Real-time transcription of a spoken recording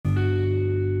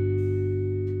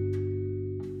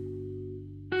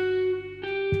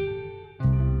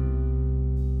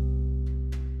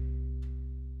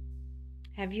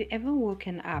Have you ever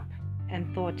woken up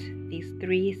and thought these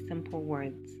three simple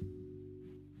words?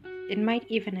 It might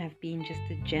even have been just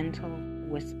a gentle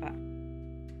whisper,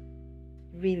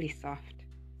 really soft.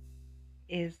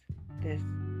 Is this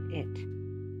it?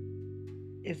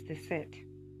 Is this it?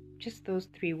 Just those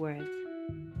three words.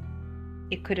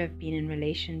 It could have been in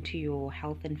relation to your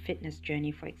health and fitness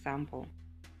journey, for example.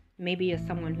 Maybe you're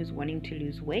someone who's wanting to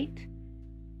lose weight,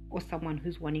 or someone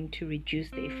who's wanting to reduce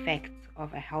the effects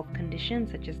of a health condition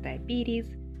such as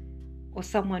diabetes, or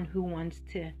someone who wants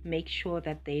to make sure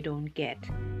that they don't get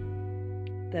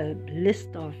the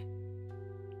list of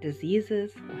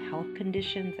diseases or health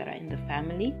conditions that are in the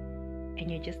family,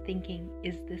 and you're just thinking,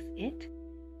 is this it?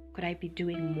 Could I be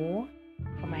doing more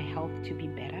for my health to be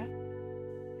better?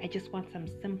 I just want some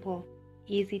simple,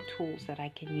 easy tools that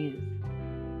I can use.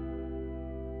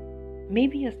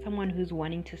 Maybe you're someone who's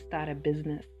wanting to start a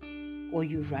business, or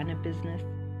you run a business,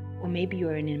 or maybe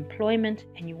you're in employment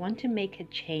and you want to make a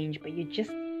change, but you're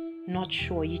just not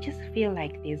sure. You just feel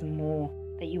like there's more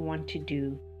that you want to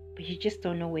do, but you just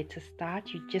don't know where to start.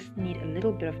 You just need a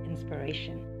little bit of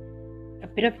inspiration, a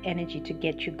bit of energy to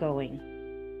get you going.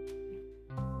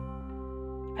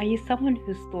 Are you someone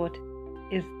who's thought,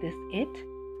 is this it?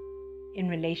 In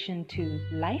relation to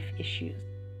life issues,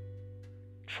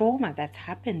 trauma that's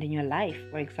happened in your life,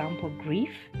 for example,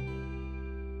 grief,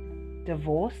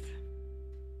 divorce,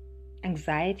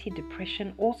 anxiety,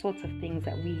 depression, all sorts of things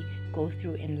that we go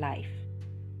through in life.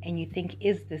 And you think,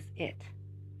 is this it?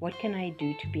 What can I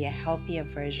do to be a healthier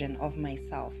version of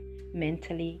myself,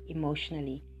 mentally,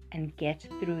 emotionally, and get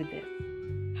through this?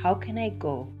 How can I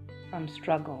go from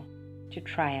struggle to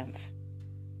triumph?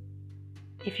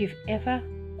 If you've ever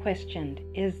questioned,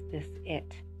 is this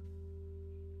it?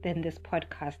 Then this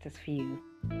podcast is for you.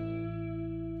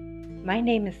 My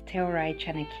name is Teorai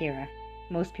Chanakira.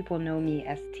 Most people know me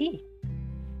as T.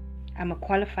 I'm a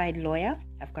qualified lawyer.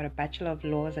 I've got a Bachelor of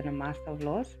Laws and a Master of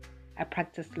Laws. I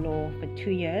practiced law for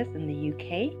 2 years in the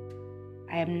UK.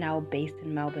 I am now based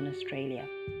in Melbourne, Australia.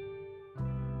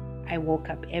 I woke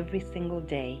up every single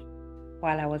day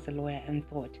while I was a lawyer and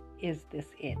thought, is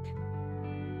this it?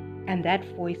 And that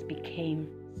voice became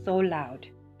so loud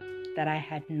that I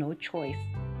had no choice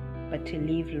but to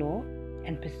leave law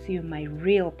and pursue my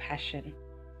real passion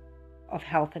of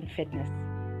health and fitness.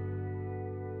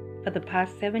 For the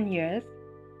past 7 years,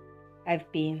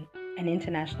 I've been an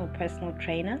international personal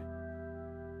trainer,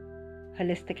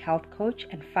 holistic health coach,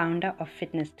 and founder of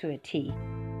Fitness to a T.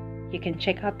 You can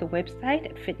check out the website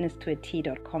at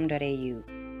fitnesstoat.com.au.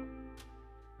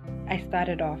 I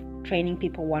started off training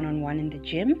people one-on-one in the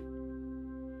gym,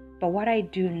 but what I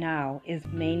do now is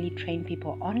mainly train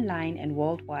people online and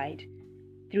worldwide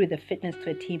through the Fitness to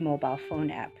a T mobile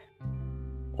phone app.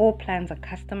 All plans are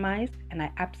customized, and I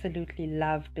absolutely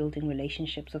love building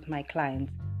relationships with my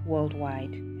clients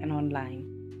worldwide and online.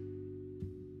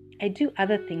 I do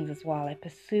other things as well. I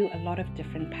pursue a lot of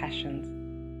different passions.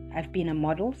 I've been a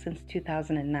model since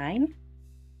 2009.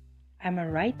 I'm a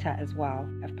writer as well.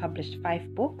 I've published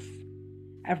 5 books.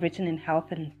 I've written in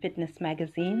health and fitness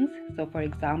magazines. So, for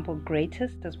example,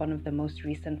 Greatest is one of the most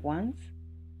recent ones.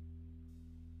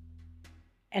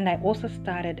 And I also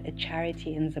started a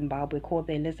charity in Zimbabwe called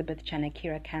the Elizabeth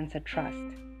Chanakira Cancer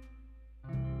Trust.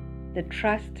 The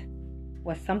trust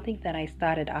was something that I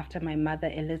started after my mother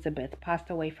Elizabeth passed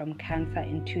away from cancer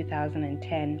in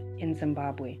 2010 in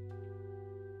Zimbabwe.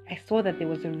 I saw that there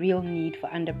was a real need for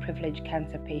underprivileged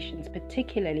cancer patients,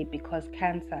 particularly because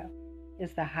cancer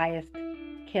is the highest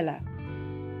killer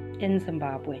in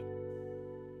Zimbabwe.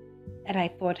 And I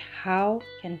thought, how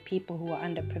can people who are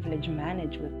underprivileged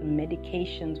manage with the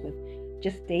medications, with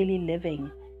just daily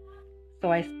living?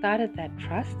 So I started that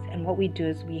trust, and what we do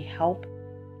is we help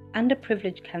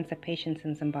underprivileged cancer patients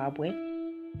in Zimbabwe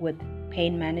with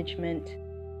pain management,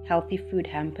 healthy food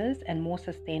hampers, and more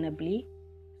sustainably,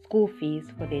 school fees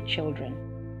for their children.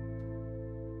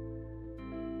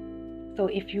 So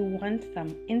if you want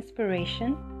some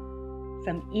inspiration,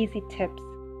 some easy tips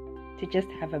to just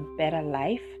have a better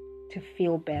life, to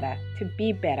feel better, to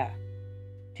be better,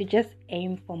 to just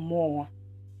aim for more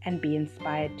and be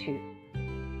inspired to,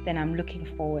 then I'm looking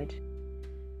forward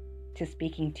to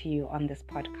speaking to you on this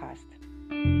podcast.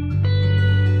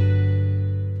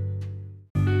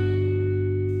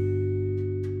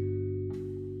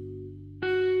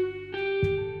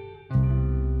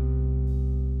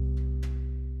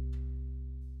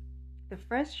 The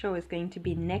first show is going to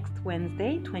be next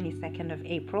Wednesday, 22nd of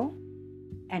April,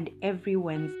 and every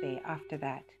Wednesday after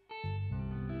that.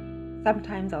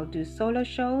 Sometimes I'll do solo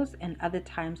shows, and other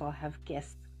times I'll have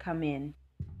guests come in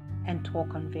and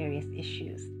talk on various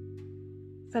issues.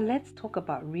 So let's talk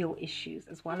about real issues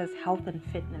as well as health and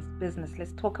fitness, business.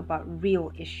 Let's talk about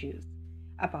real issues,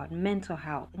 about mental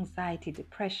health, anxiety,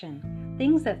 depression,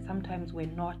 things that sometimes we're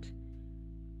not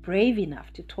brave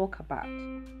enough to talk about.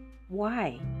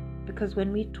 Why? Because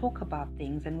when we talk about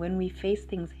things and when we face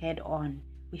things head on,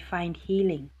 we find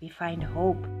healing, we find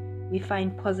hope, we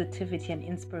find positivity and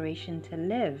inspiration to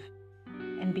live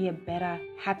and be a better,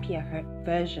 happier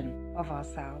version of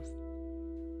ourselves.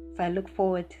 So I look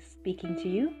forward to speaking to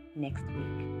you next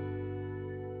week.